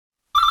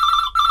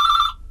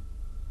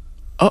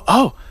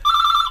Oh.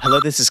 Hello,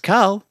 this is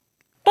Carl.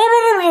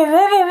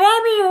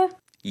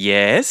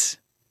 Yes?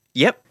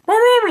 Yep.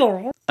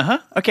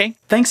 Okay.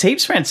 Thanks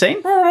heaps,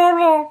 Francine.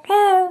 No.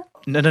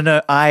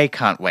 I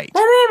can't wait.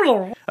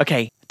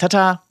 Okay.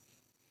 Ta-ta.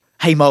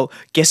 Hey, Mol,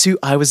 guess who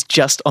I was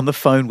just on the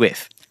phone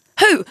with?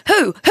 Who?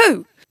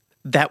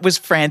 That was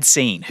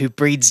Francine, who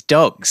breeds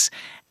dogs.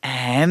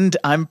 And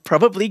I'm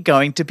probably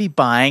going to be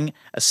buying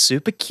a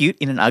super cute,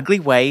 in an ugly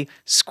way,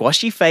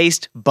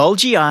 squashy-faced,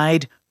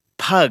 bulgy-eyed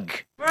pug.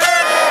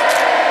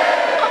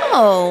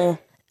 Oh,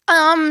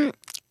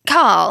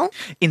 Carl?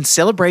 In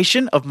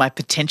celebration of my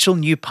potential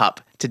new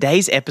pup,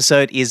 today's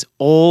episode is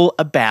all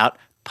about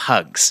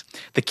pugs,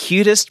 the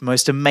cutest,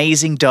 most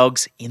amazing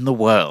dogs in the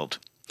world.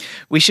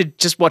 We should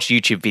just watch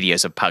YouTube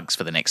videos of pugs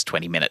for the next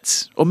 20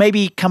 minutes. Or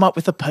maybe come up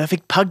with a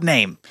perfect pug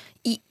name.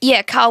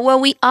 Yeah, Carl, well,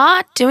 we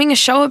are doing a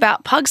show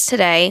about pugs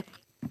today,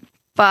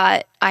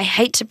 but I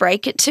hate to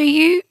break it to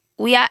you,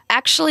 we are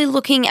actually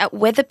looking at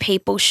whether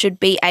people should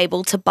be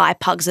able to buy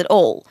pugs at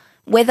all,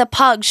 whether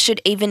pugs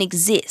should even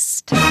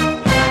exist.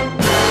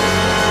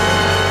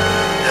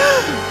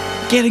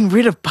 Getting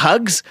rid of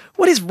pugs?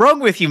 What is wrong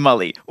with you,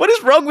 Molly? What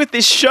is wrong with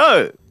this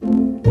show?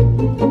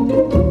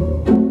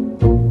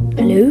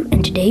 Hello,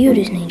 and today you're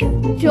listening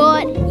to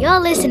Short, you're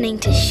listening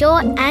to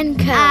Short and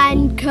Curly.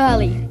 and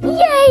Curly.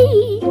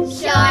 Yay!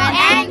 Short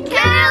and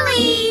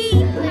Curly!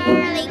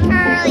 Curly,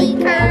 curly,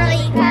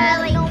 curly,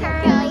 curly,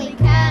 curly,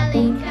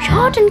 curly.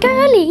 Short and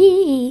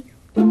Curly.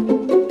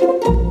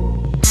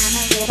 I'm a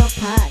little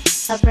pug,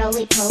 a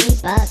roly-poly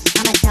bug.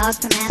 I'm a dog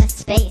from outer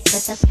space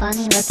with a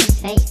funny-looking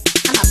face.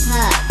 I'm a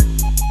pug.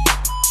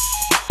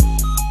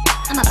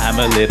 I'm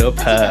a little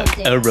pug,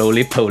 a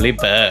roly-poly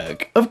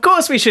bug. Of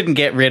course we shouldn't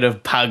get rid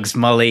of pugs,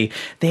 Molly.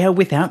 They are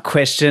without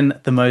question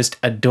the most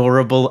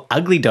adorable,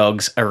 ugly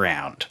dogs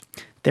around.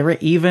 There are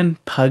even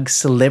pug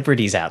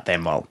celebrities out there,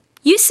 Mol.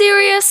 You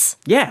serious?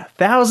 Yeah,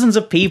 thousands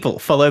of people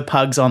follow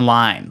pugs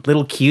online.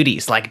 Little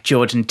cuties like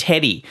George and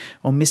Teddy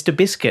or Mr.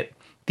 Biscuit.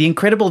 The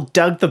incredible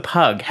Doug the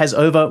Pug has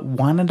over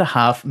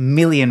 1.5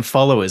 million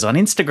followers on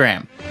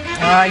Instagram.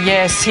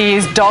 Yes, he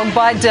is dog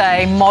by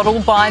day, model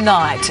by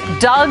night.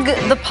 Doug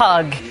the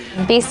Pug.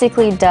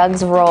 Basically,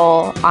 Doug's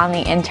role on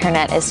the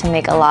internet is to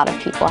make a lot of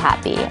people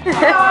happy.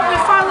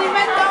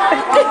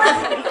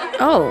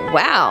 Oh,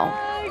 wow.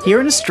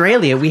 Here in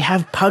Australia, we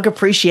have pug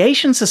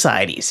appreciation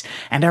societies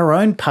and our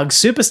own pug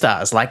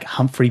superstars like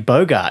Humphrey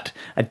Bogart,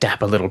 a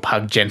dapper little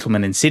pug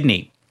gentleman in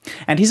Sydney.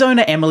 And his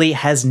owner, Emily,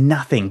 has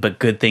nothing but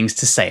good things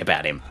to say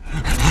about him.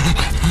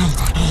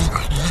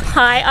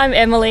 Hi, I'm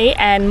Emily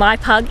and my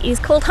pug is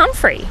called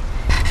Humphrey.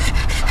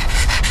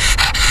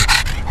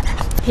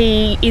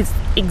 He is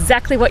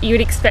exactly what you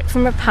would expect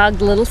from a pug,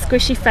 the little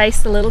squishy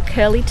face, the little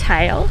curly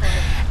tail,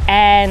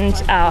 and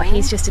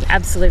he's just an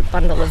absolute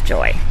bundle of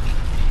joy.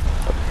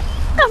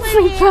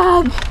 Humphrey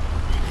pug.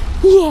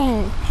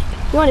 Yeah.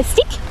 You want a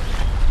stick?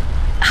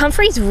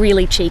 Humphrey's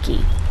really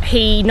cheeky.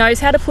 He knows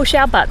how to push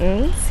our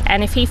buttons,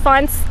 and if he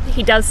finds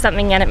he does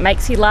something and it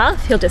makes you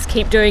laugh, he'll just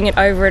keep doing it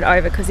over and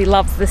over because he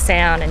loves the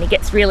sound and he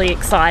gets really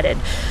excited.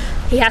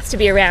 He has to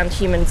be around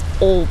humans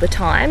all the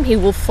time. He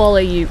will follow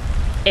you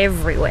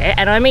everywhere,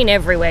 and I mean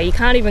everywhere. You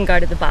can't even go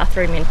to the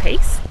bathroom in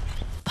peace.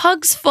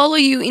 Pugs follow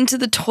you into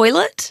the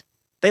toilet?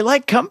 They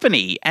like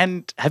company,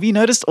 and have you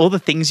noticed all the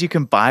things you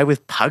can buy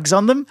with pugs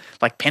on them?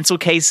 Like pencil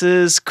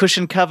cases,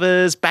 cushion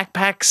covers,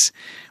 backpacks?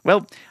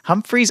 Well,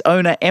 Humphrey's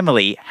owner,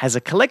 Emily, has a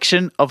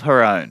collection of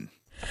her own.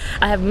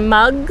 I have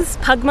mugs,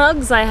 pug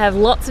mugs, I have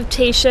lots of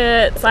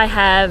t-shirts, I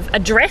have a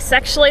dress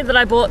actually that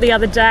I bought the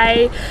other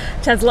day.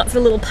 It has lots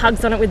of little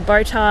pugs on it with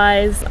bow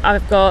ties.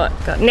 I've got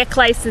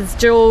necklaces,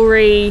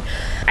 jewellery,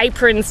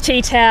 aprons,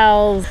 tea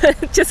towels.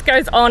 It just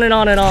goes on and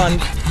on and on.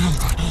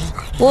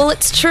 Well,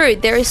 it's true.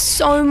 There is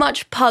so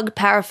much pug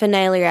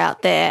paraphernalia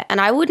out there, and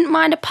I wouldn't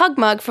mind a pug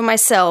mug for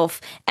myself.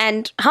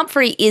 And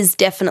Humphrey is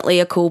definitely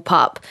a cool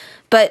pup.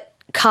 But,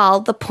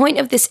 Carl, the point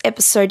of this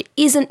episode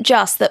isn't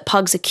just that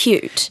pugs are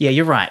cute. Yeah,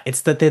 you're right.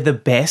 It's that they're the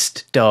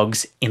best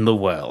dogs in the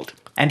world.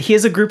 And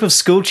here's a group of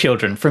school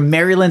children from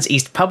Maryland's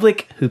East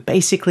Public who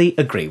basically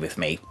agree with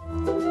me.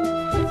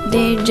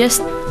 They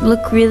just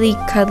look really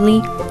cuddly,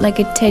 like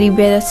a teddy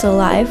bear that's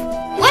alive.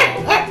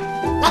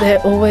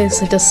 They're always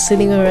just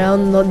sitting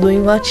around, not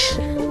doing much.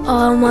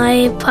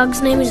 My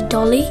pug's name is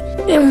Dolly,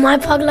 and my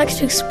pug likes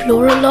to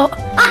explore a lot.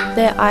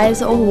 Their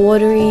eyes are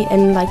watery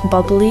and like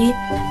bubbly,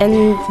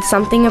 and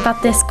something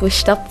about their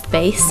squished up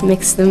face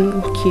makes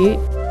them cute.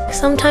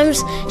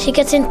 Sometimes she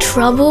gets in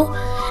trouble,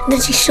 and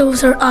then she shows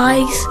her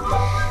eyes.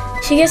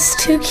 She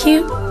gets too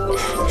cute.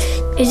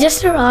 It's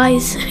just her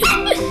eyes.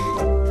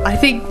 I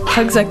think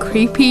pugs are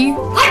creepy.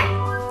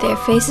 Their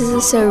faces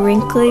are so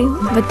wrinkly,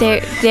 but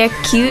they're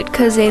cute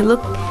because they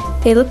look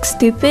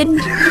stupid.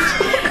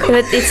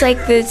 But it's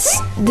like the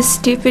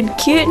stupid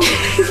cute.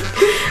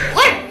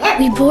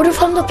 We bought her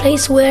from the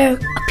place where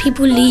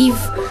people leave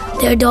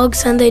their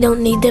dogs and they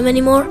don't need them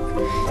anymore.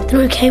 Then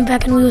we came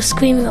back and we were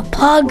screaming a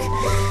pug.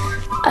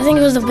 I think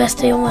it was the best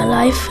day of my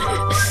life.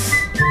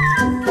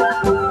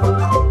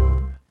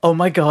 Oh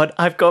my God,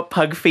 I've got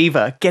pug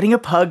fever. Getting a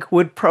pug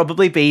would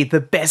probably be the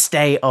best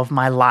day of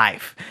my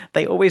life.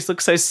 They always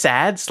look so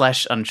sad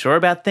 / unsure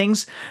about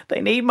things.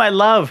 They need my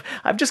love.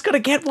 I've just got to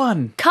get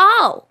one.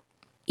 Carl,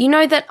 you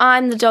know that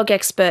I'm the dog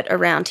expert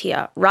around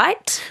here,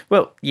 right?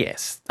 Well,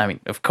 yes. I mean,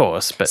 of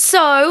course, but...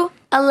 So,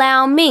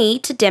 allow me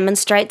to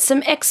demonstrate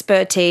some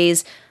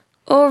expertise,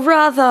 or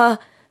rather,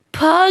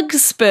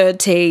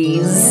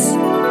 pug-spertise.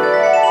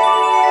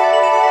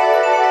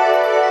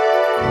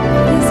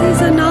 This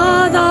is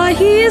another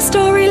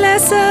history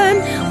lesson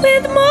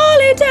with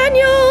Molly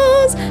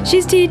Daniels.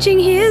 She's teaching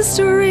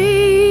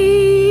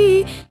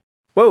history.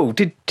 Whoa,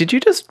 did you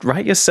just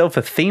write yourself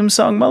a theme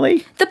song,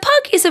 Molly? The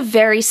pug is a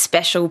very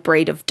special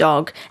breed of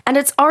dog, and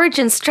its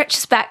origin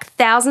stretches back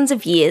thousands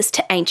of years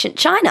to ancient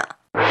China.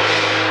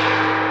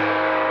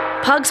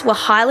 Pugs were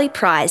highly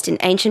prized in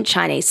ancient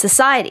Chinese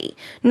society.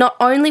 Not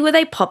only were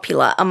they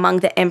popular among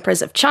the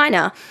emperors of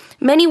China,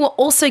 many were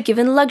also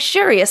given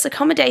luxurious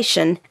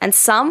accommodation, and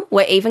some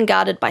were even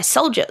guarded by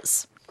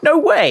soldiers. No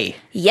way!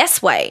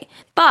 Yes way.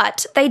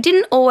 But they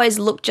didn't always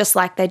look just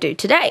like they do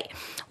today.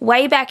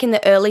 Way back in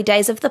the early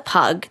days of the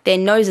pug, their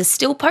noses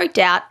still poked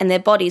out and their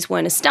bodies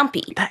weren't as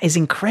stumpy. That is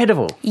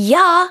incredible.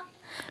 Yeah.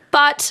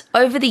 But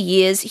over the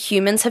years,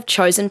 humans have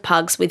chosen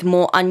pugs with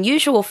more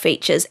unusual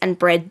features and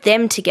bred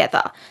them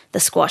together. The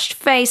squashed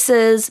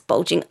faces,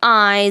 bulging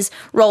eyes,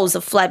 rolls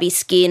of flabby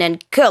skin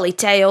and curly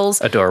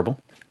tails. Adorable.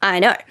 I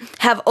know,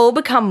 have all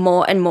become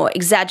more and more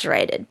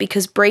exaggerated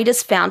because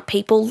breeders found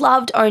people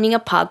loved owning a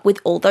pug with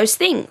all those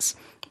things.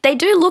 They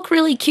do look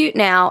really cute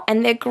now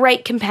and they're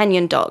great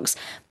companion dogs,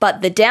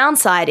 but the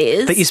downside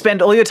is... That you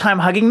spend all your time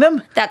hugging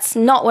them? That's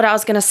not what I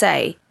was going to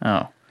say.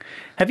 Oh.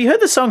 Have you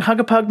heard the song Hug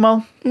a Pug,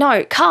 Mol?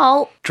 No,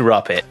 Carl.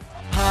 Drop it.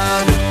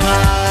 Hug a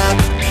pug,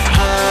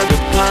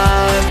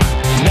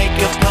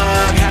 make a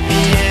pug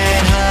happy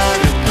and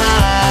hug a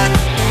pug,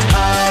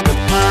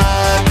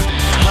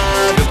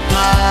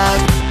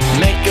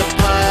 make a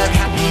pug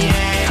happy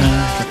and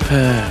hug a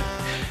pug,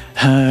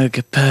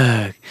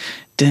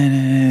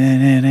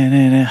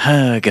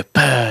 hug a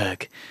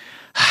pug.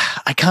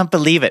 I can't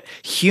believe it.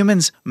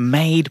 Humans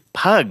made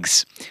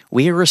pugs.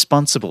 We're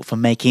responsible for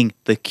making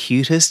the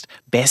cutest,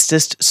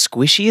 bestest,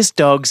 squishiest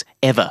dogs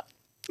ever.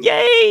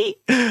 Yay!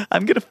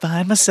 I'm going to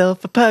find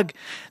myself a pug.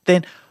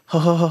 Then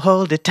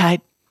hold it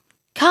tight.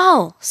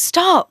 Carl,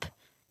 stop.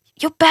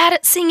 You're bad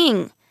at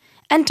singing.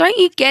 And don't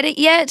you get it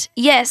yet?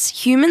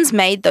 Yes, humans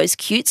made those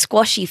cute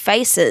squashy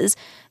faces,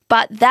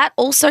 but that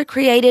also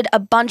created a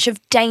bunch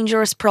of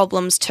dangerous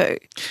problems too.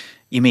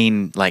 You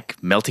mean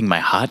like melting my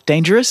heart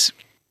dangerous?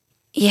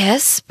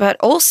 Yes, but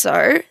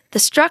also the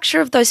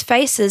structure of those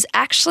faces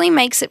actually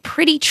makes it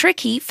pretty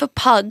tricky for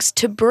pugs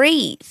to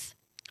breathe.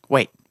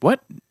 Wait,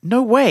 what?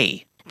 No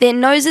way. Their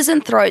noses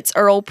and throats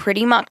are all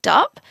pretty mucked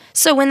up,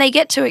 so when they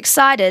get too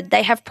excited,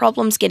 they have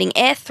problems getting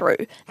air through.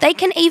 They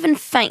can even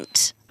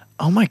faint.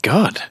 Oh my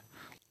God.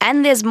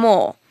 And there's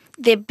more.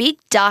 Their big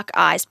dark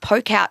eyes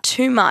poke out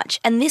too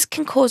much, and this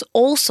can cause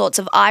all sorts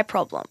of eye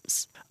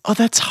problems. Oh,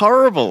 that's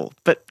horrible,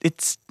 but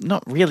it's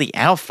not really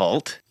our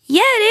fault.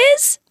 Yeah, it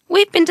is.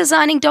 We've been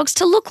designing dogs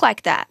to look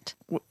like that.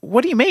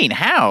 What do you mean?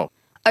 How?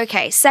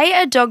 Okay, say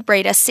a dog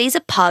breeder sees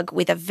a pug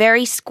with a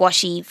very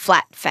squashy,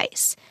 flat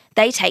face.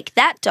 They take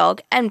that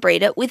dog and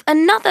breed it with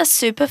another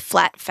super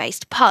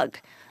flat-faced pug.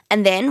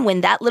 And then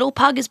when that little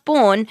pug is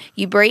born,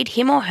 you breed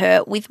him or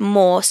her with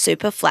more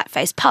super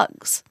flat-faced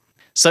pugs.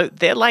 So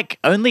they're like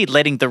only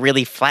letting the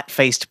really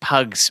flat-faced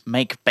pugs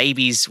make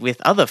babies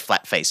with other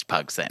flat-faced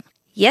pugs then?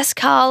 Yes,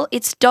 Carl,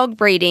 it's dog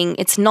breeding.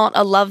 It's not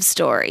a love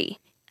story.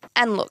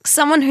 And look,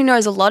 someone who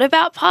knows a lot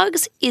about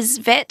pugs is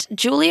vet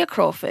Julia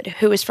Crawford,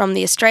 who is from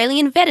the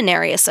Australian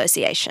Veterinary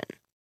Association.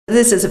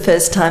 This is the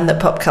first time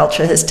that pop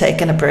culture has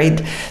taken a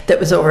breed that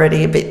was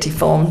already a bit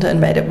deformed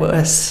and made it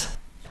worse.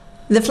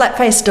 The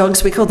flat-faced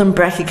dogs, we call them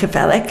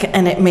brachycephalic,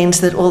 and it means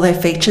that all their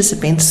features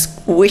have been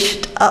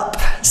squished up,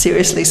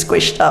 seriously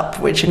squished up,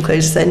 which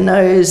includes their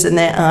nose and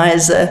their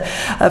eyes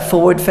are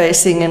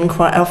forward-facing and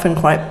quite often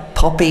quite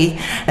poppy,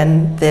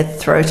 and their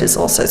throat is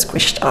also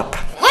squished up.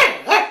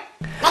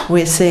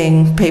 We're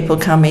seeing people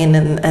come in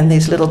and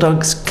these little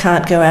dogs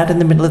can't go out in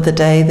the middle of the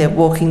day. They're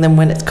walking them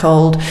when it's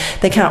cold.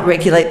 They can't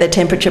regulate their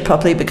temperature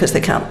properly because they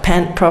can't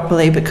pant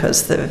properly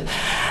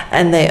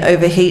and they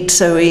overheat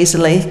so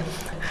easily.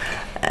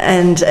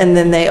 And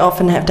then they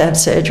often have to have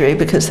surgery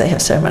because they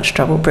have so much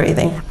trouble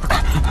breathing.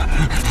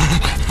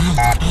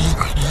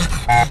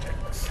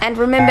 And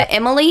remember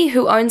Emily,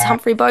 who owns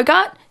Humphrey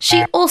Bogart?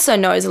 She also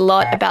knows a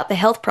lot about the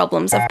health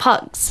problems of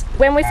pugs.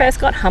 When we first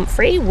got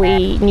Humphrey,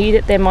 we knew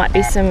that there might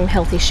be some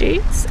health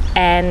issues,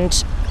 and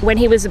when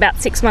he was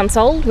about 6 months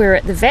old, we were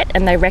at the vet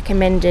and they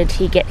recommended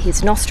he get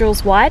his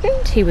nostrils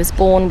widened. He was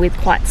born with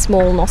quite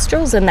small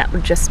nostrils and that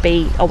would just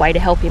be a way to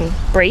help him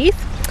breathe,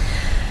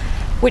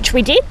 which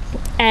we did,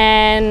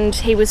 and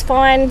he was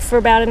fine for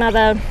about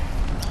another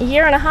 1.5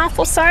 years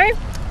or so,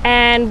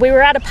 and we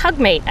were at a pug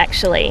meet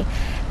actually.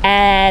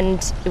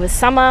 And it was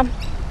summer,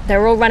 they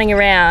were all running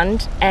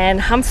around, and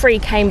Humphrey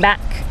came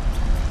back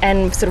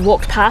and sort of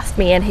walked past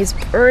me, and his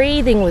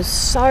breathing was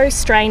so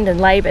strained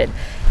and laboured.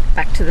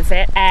 back to the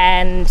vet,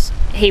 and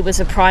he was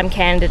a prime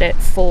candidate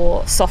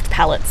for soft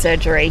palate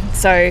surgery.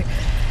 So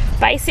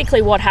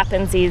basically what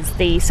happens is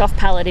the soft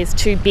palate is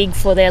too big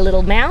for their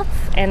little mouth,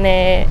 and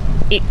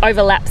it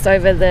overlaps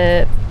over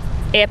the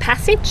air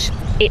passage.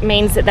 It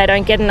means that they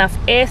don't get enough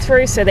air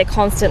through, so they're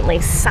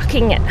constantly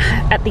sucking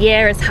at the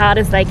air as hard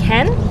as they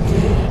can.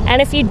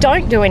 And if you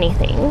don't do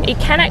anything, it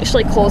can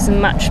actually cause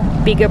much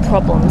bigger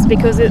problems,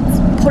 because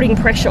it's putting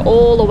pressure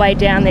all the way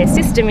down their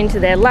system into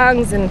their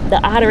lungs and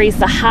the arteries,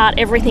 the heart,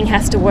 everything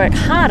has to work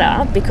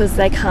harder because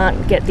they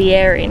can't get the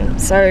air in.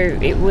 So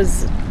it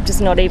was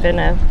just not even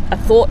a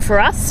thought for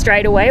us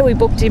straight away. We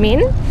booked him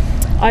in,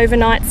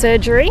 overnight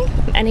surgery,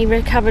 and he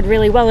recovered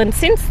really well. And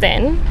since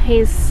then,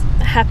 he's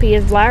happy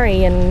as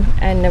Larry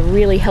and a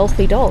really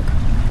healthy dog.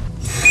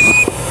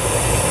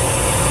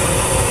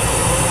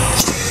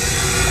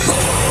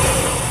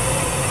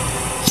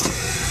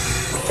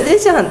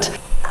 These aren't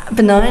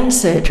benign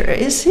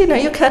surgeries. You know,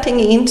 you're cutting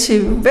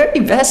into very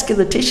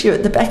vascular tissue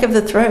at the back of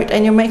the throat,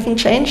 and you're making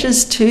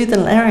changes to the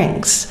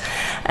larynx.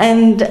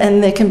 And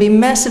there can be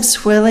massive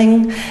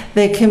swelling,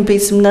 there can be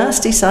some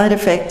nasty side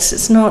effects.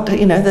 It's not,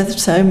 you know,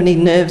 there's so many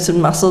nerves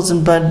and muscles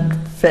and blood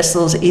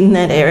vessels in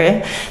that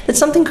area that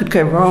something could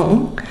go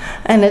wrong.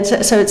 And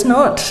it's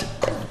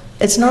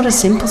not a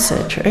simple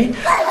surgery.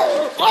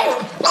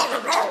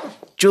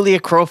 Julia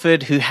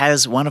Crawford, who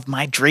has one of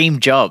my dream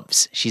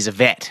jobs. She's a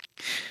vet.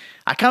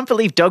 I can't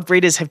believe dog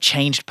breeders have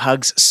changed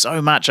pugs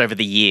so much over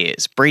the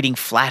years, breeding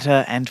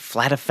flatter and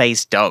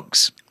flatter-faced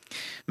dogs.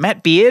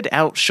 Matt Beard,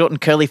 our short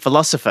and curly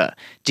philosopher,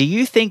 do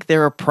you think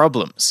there are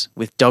problems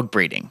with dog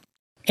breeding?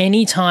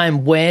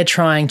 Anytime we're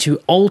trying to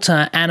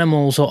alter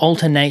animals or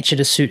alter nature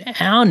to suit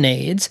our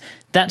needs,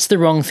 that's the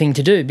wrong thing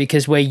to do,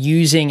 because we're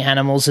using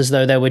animals as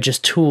though they were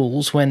just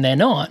tools when they're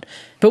not.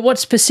 But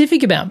what's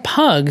specific about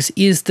pugs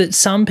is that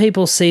some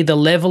people see the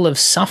level of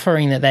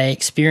suffering that they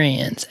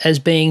experience as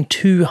being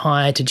too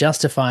high to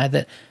justify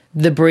that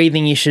the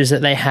breathing issues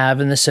that they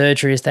have and the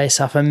surgeries they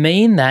suffer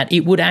mean that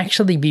it would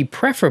actually be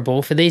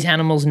preferable for these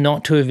animals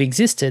not to have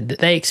existed, that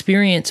they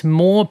experience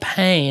more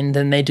pain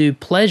than they do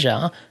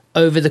pleasure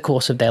over the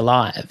course of their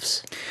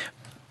lives.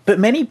 But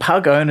many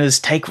pug owners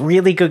take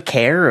really good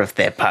care of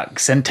their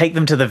pugs and take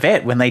them to the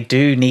vet when they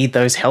do need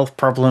those health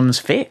problems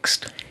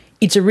fixed.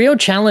 It's a real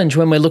challenge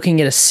when we're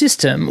looking at a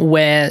system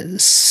where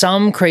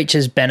some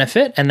creatures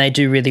benefit and they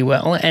do really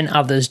well and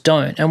others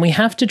don't. And we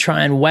have to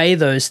try and weigh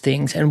those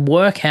things and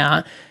work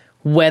out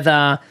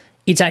whether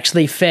it's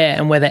actually fair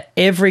and whether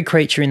every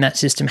creature in that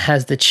system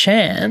has the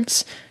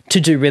chance to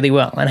do really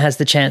well and has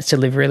the chance to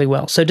live really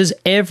well. So does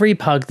every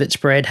pug that's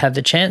bred have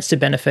the chance to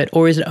benefit,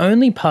 or is it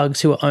only pugs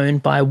who are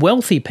owned by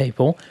wealthy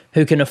people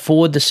who can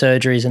afford the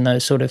surgeries and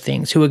those sort of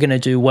things who are going to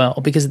do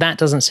well? Because that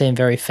doesn't seem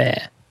very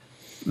fair.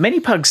 Many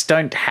pugs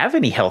don't have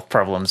any health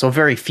problems, or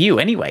very few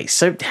anyway.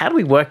 So how do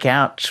we work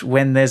out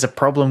when there's a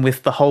problem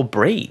with the whole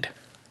breed?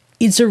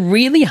 It's a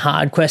really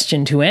hard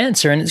question to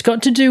answer, and it's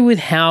got to do with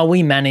how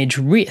we manage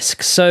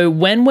risk. So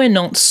when we're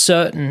not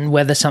certain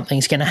whether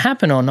something's going to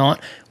happen or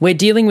not, we're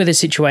dealing with a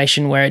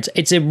situation where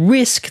it's a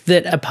risk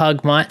that a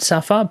pug might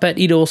suffer, but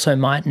it also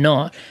might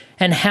not.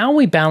 And how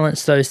we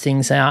balance those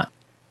things out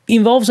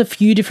involves a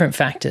few different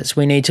factors.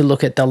 We need to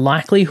look at the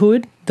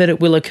likelihood that it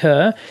will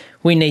occur.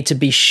 We need to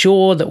be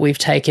sure that we've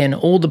taken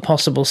all the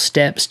possible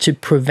steps to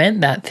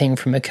prevent that thing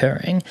from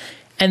occurring.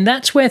 And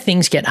that's where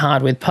things get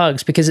hard with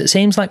pugs, because it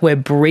seems like we're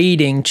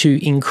breeding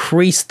to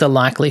increase the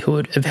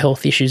likelihood of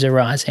health issues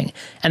arising.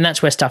 And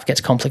that's where stuff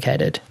gets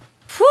complicated.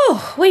 Whew,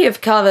 we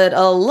have covered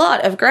a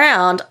lot of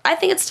ground. I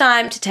think it's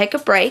time to take a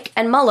break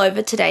and mull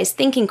over today's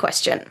thinking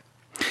question.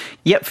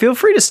 Yep, feel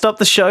free to stop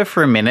the show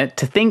for a minute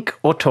to think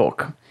or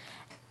talk.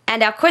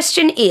 And our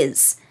question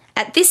is,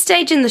 at this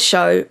stage in the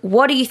show,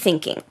 what are you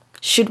thinking?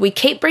 Should we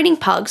keep breeding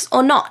pugs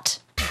or not?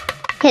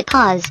 Hit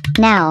pause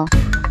now.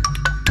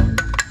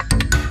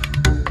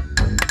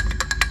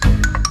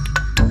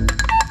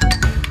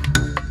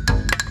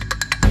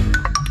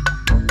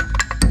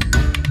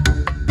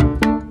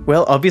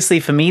 Well, obviously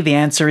for me, the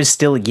answer is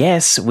still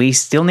yes. We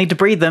still need to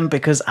breed them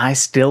because I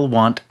still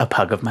want a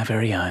pug of my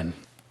very own.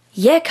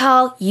 Yeah,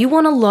 Carl, you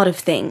want a lot of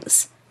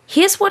things.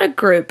 Here's what a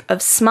group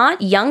of smart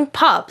young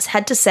pups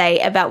had to say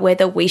about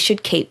whether we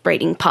should keep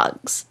breeding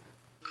pugs.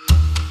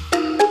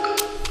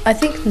 I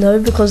think no,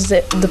 because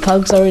the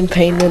pugs are in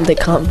pain and they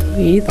can't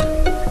breathe,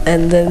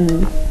 and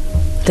then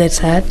they're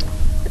sad,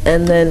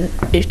 and then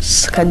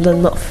it's kind of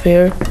not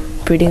fair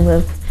breeding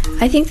them.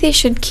 I think they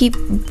should keep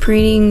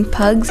breeding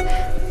pugs,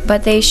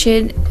 but they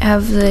should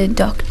have the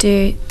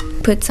doctor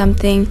put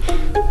something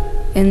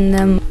in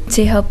them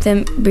to help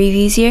them breathe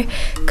easier,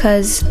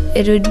 because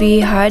it would be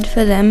hard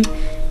for them,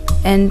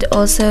 and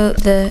also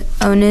the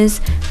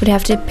owners would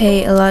have to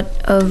pay a lot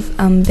of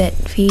vet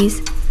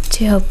fees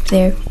to help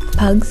their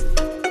pugs.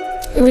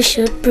 We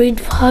should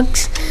breed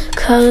pugs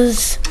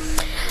because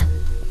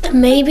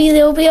maybe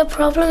there will be a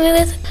problem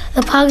with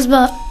the pugs,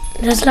 but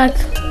there's like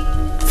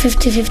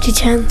 50-50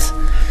 chance.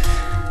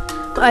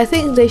 I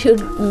think they should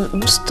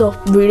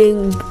stop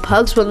breeding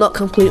pugs, but not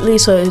completely,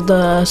 so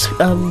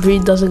the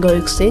breed doesn't go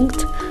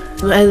extinct.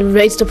 and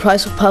raise the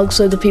price of pugs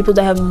so the people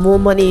that have more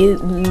money,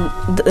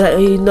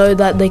 they know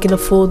that they can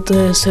afford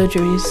the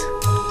surgeries.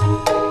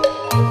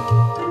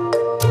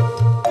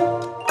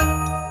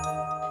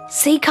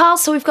 See, Carl,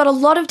 so we've got a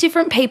lot of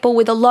different people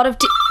with a lot of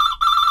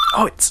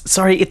Oh,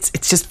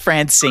 it's just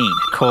Francine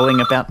calling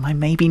about my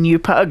maybe new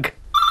pug.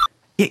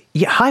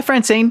 Yeah, hi,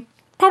 Francine.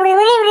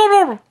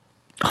 Oh,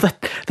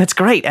 that's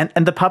great.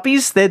 And the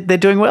puppies, they're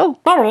doing well?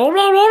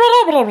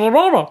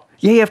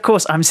 Yeah, of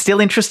course. I'm still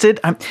interested.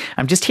 I'm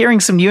just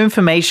hearing some new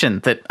information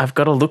that I've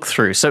got to look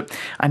through. So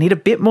I need a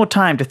bit more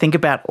time to think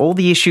about all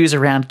the issues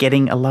around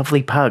getting a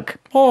lovely pug.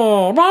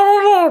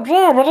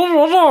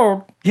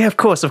 Yeah, of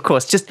course.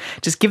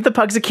 Just give the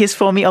pugs a kiss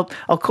for me.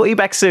 I'll call you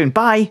back soon.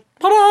 Bye.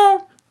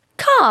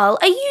 Carl,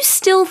 are you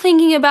still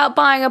thinking about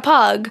buying a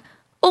pug?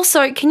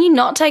 Also, can you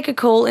not take a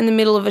call in the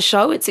middle of a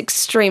show? It's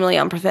extremely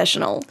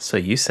unprofessional. So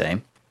you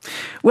say.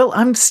 Well,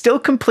 I'm still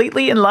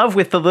completely in love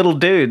with the little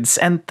dudes,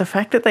 and the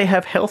fact that they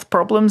have health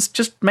problems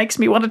just makes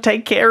me want to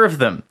take care of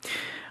them.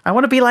 I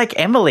want to be like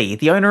Emily,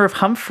 the owner of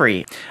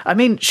Humphrey. I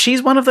mean,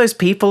 she's one of those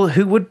people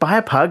who would buy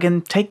a pug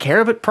and take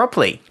care of it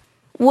properly.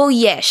 Well,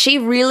 yeah, she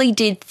really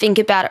did think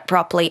about it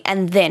properly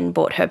and then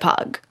bought her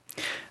pug.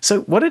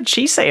 So what did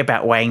she say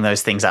about weighing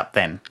those things up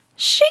then?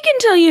 She can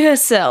tell you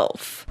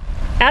herself.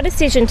 Our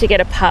decision to get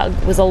a pug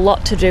was a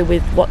lot to do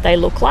with what they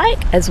look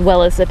like, as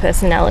well as the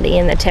personality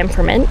and the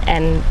temperament,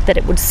 and that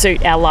it would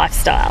suit our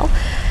lifestyle.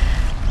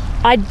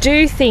 I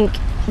do think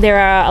there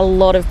are a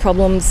lot of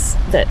problems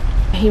that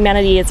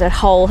humanity as a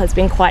whole has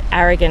been quite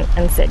arrogant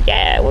and said,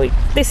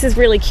 this is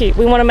really cute.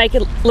 We want to make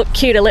it look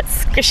cuter. Let's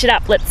squish it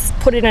up. Let's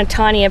put it in a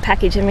tinier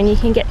package. I mean, you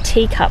can get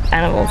teacup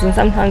animals, and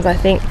sometimes I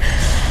think,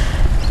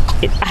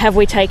 have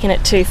we taken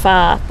it too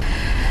far?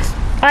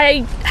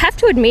 I have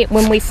to admit,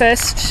 when we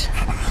first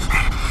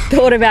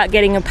thought about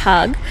getting a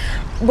pug,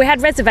 we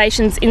had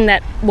reservations in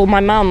that, well, my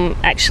mum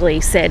actually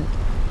said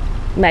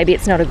maybe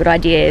it's not a good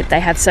idea.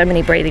 They have so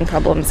many breathing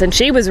problems, and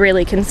she was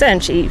really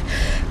concerned. She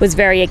was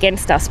very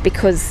against us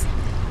because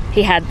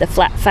he had the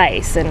flat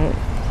face, and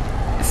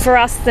for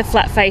us the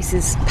flat face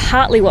is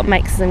partly what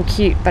makes them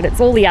cute, but it's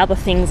all the other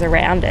things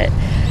around it.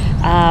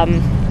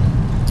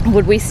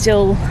 Would we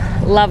still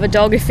love a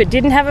dog if it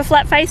didn't have a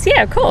flat face?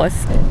 Yeah, of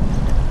course.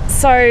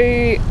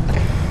 So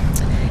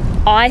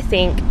I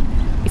think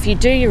if you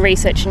do your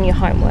research and your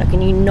homework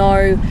and you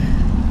know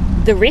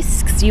the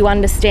risks, you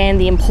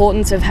understand the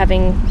importance of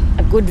having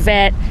a good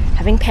vet,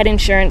 having pet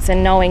insurance,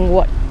 and knowing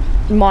what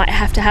might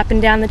have to happen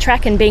down the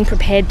track and being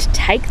prepared to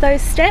take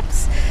those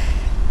steps,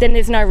 then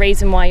there's no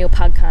reason why your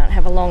pug can't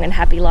have a long and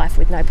happy life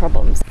with no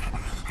problems.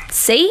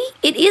 See?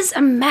 It is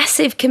a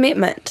massive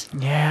commitment.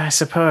 Yeah, I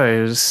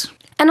suppose.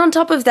 And on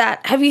top of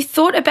that, have you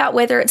thought about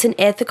whether it's an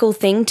ethical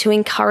thing to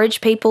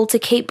encourage people to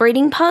keep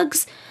breeding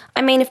pugs?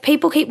 I mean, if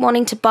people keep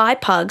wanting to buy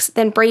pugs,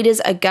 then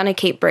breeders are gonna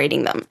keep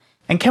breeding them.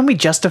 And can we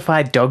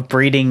justify dog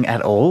breeding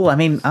at all? I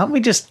mean, aren't we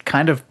just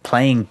kind of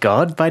playing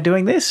God by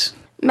doing this?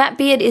 Matt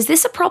Beard, is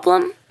this a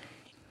problem?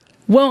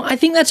 Well, I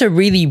think that's a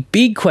really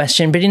big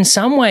question, but in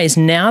some ways,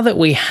 now that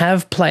we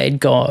have played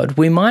God,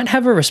 we might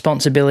have a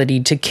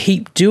responsibility to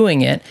keep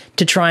doing it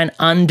to try and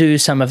undo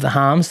some of the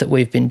harms that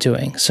we've been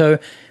doing. So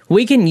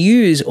we can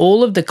use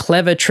all of the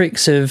clever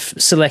tricks of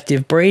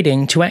selective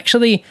breeding to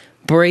actually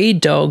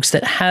breed dogs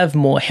that have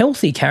more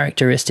healthy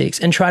characteristics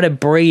and try to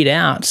breed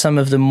out some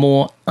of the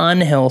more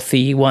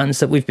unhealthy ones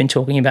that we've been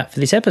talking about for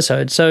this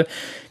episode. So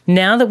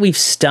now that we've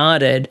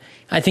started,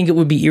 I think it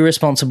would be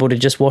irresponsible to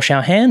just wash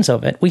our hands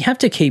of it. We have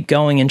to keep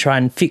going and try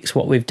and fix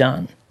what we've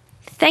done.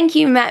 Thank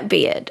you, Matt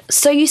Beard.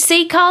 So you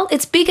see, Carl,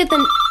 it's bigger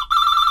than...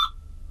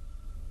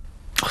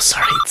 Oh,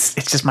 sorry,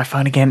 it's just my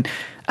phone again.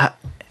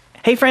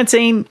 Hey,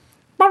 Francine.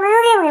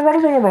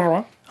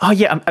 Oh,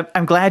 yeah,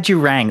 I'm glad you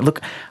rang. Look,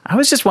 I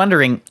was just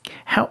wondering,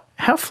 how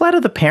flat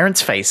are the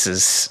parents'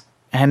 faces,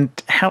 and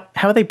how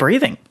are they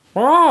breathing?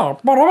 And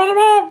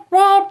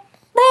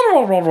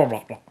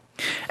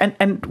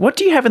what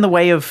do you have in the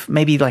way of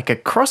maybe like a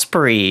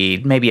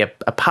crossbreed, maybe a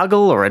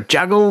puggle or a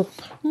juggle?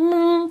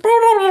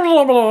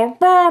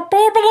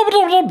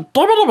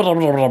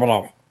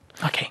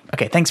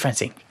 Okay, thanks,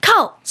 Francine.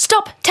 Carl,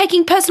 stop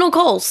taking personal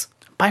calls.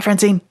 Bye,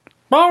 Francine.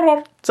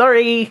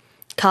 Sorry.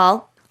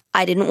 Carl,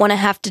 I didn't want to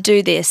have to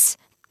do this,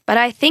 but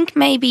I think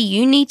maybe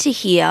you need to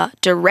hear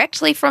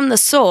directly from the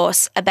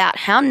source about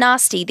how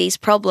nasty these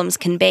problems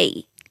can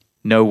be.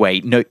 No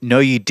way. No,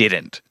 you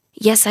didn't.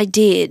 Yes, I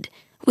did.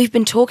 We've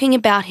been talking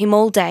about him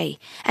all day,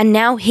 and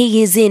now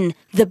he is in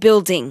the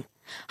building.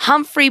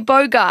 Humphrey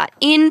Bogart,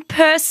 in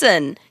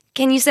person.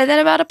 Can you say that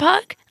about a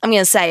pug? I'm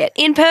going to say it.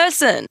 In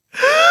person.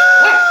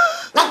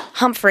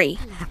 Humphrey,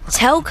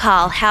 tell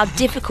Carl how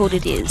difficult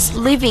it is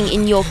living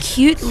in your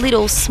cute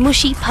little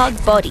smushy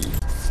pug body.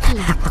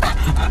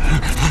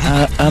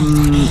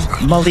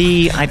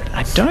 Molly,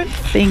 I don't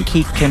think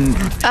he can...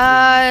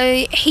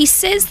 He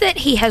says that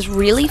he has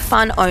really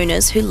fun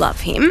owners who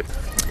love him.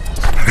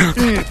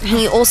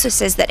 He also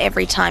says that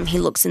every time he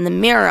looks in the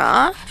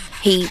mirror,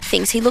 he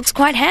thinks he looks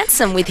quite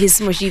handsome with his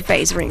smushy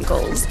face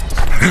wrinkles.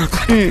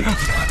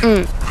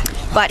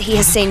 but he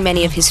has seen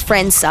many of his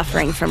friends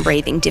suffering from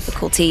breathing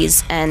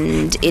difficulties,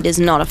 and it is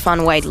not a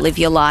fun way to live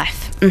your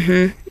life.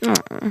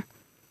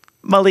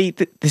 Molly,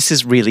 this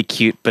is really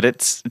cute, but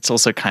it's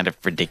also kind of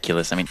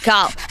ridiculous. I mean,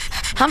 Carl,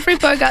 Humphrey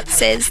Bogart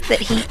says that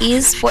he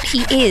is what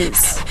he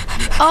is.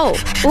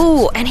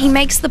 And he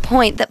makes the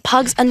point that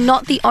pugs are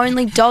not the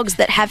only dogs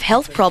that have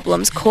health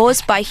problems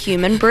caused by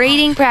human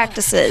breeding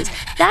practices.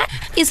 That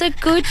is a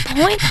good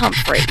point,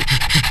 Humphrey.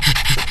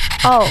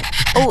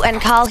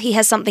 And Carl, he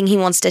has something he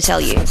wants to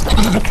tell you.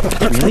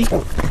 Really?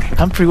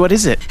 Humphrey, what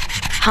is it?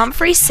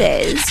 Humphrey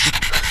says...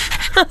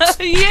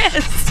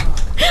 Yes!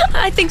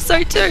 I think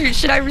so too.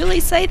 Should I really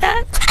say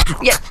that?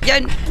 No.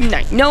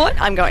 You know what?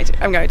 I'm going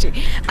to.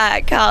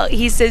 Carl,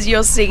 he says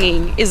your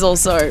singing is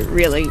also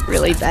really,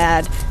 really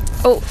bad.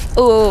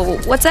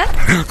 What's that?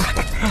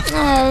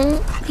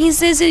 He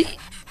says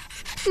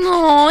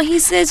he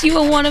says you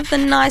are one of the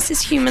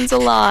nicest humans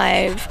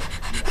alive.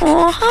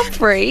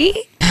 Humphrey.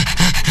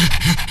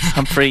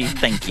 Humphrey,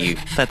 thank you.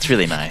 That's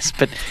really nice.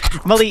 But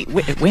Molly,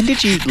 when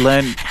did you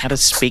learn how to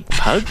speak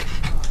pug?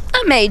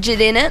 I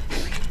majored in it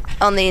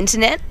on the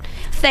internet.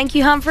 Thank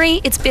you,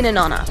 Humphrey. It's been an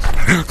honour.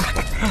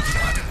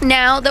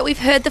 Now that we've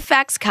heard the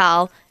facts,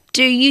 Carl,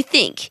 do you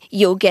think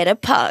you'll get a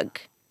pug?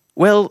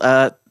 Well,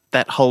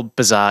 that whole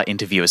bizarre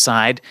interview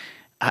aside,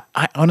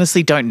 I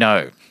honestly don't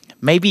know.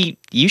 Maybe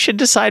you should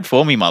decide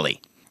for me,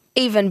 Molly.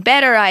 Even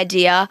better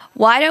idea.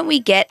 Why don't we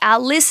get our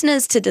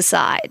listeners to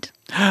decide?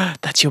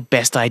 That's your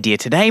best idea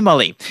today,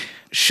 Molly.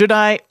 Should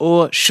I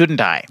or shouldn't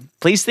I?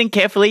 Please think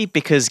carefully,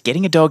 because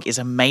getting a dog is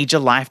a major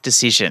life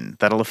decision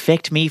that'll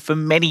affect me for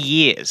many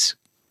years.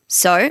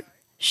 So,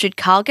 should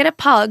Carl get a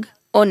pug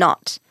or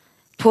not?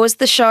 Pause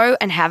the show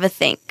and have a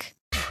think.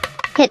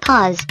 Hit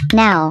pause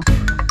now.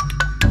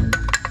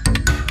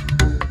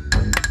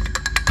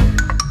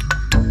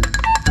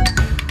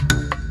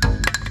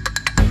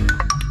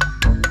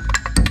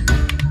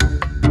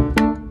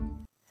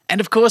 And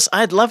of course,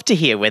 I'd love to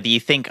hear whether you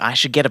think I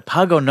should get a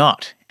pug or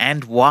not,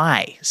 and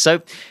why.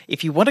 So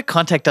if you want to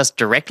contact us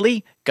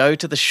directly, go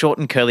to the Short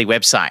and Curly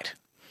website.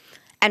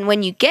 And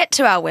when you get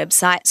to our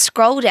website,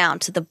 scroll down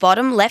to the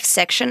bottom left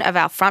section of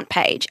our front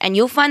page and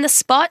you'll find the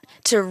spot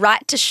to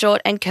write to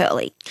Short and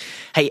Curly.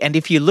 Hey, and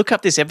if you look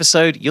up this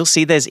episode, you'll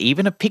see there's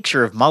even a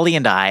picture of Molly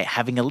and I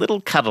having a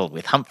little cuddle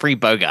with Humphrey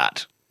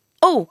Bogart.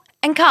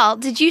 And Carl,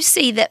 did you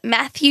see that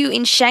Matthew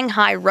in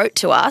Shanghai wrote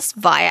to us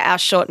via our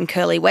Short and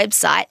Curly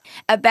website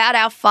about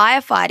our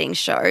firefighting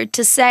show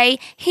to say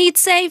he'd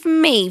save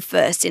me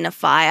first in a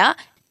fire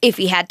if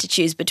he had to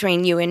choose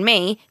between you and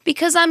me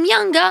because I'm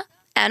younger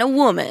and a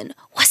woman.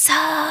 What's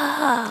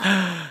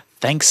up?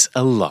 Thanks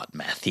a lot,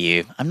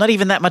 Matthew. I'm not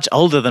even that much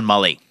older than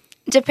Molly.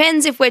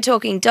 Depends if we're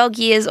talking dog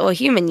years or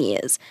human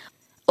years.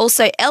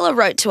 Also, Ella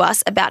wrote to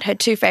us about her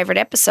 2 favourite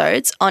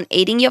episodes on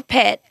eating your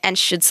pet and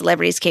should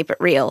celebrities keep it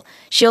real.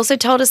 She also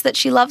told us that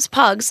she loves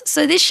pugs,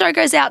 so this show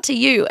goes out to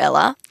you,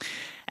 Ella.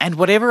 And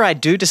whatever I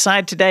do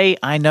decide today,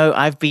 I know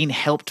I've been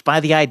helped by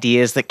the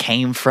ideas that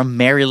came from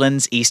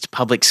Maryland's East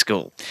Public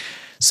School.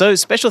 So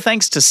special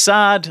thanks to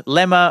Saad,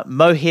 Lemma,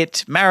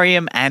 Mohit,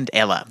 Mariam and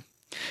Ella.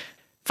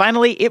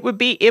 Finally, it would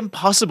be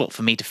impossible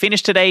for me to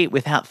finish today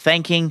without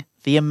thanking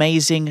the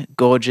amazing,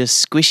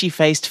 gorgeous,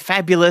 squishy-faced,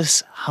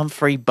 fabulous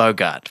Humphrey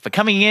Bogart for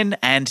coming in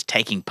and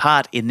taking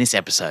part in this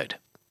episode.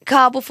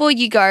 Carl, before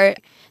you go,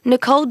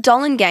 Nicole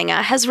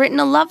Dollenganger has written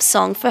a love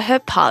song for her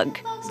pug,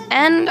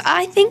 and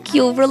I think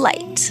you'll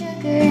relate.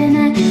 And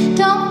I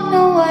don't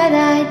know what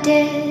I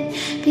did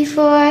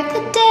before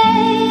the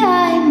day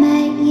I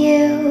met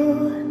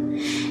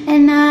you,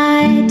 and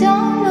I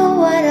don't know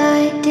what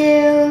I'd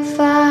do if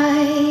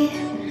I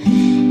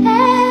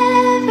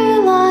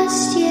ever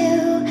lost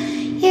you.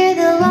 You're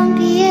the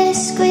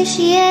lumpiest,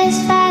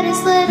 squishiest,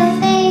 fattest little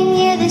thing.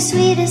 You're the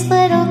sweetest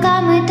little,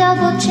 got my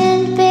double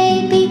chin,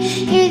 baby.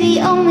 You're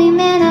the only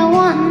man I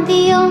want,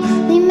 the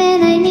only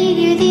man I need.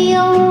 You're the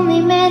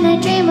only man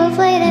I dream of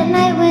late at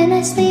night when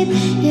I sleep.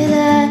 You're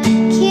the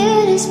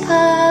cutest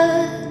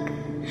pug,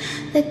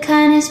 the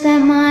kind I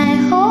spent my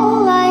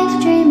whole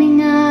life dreaming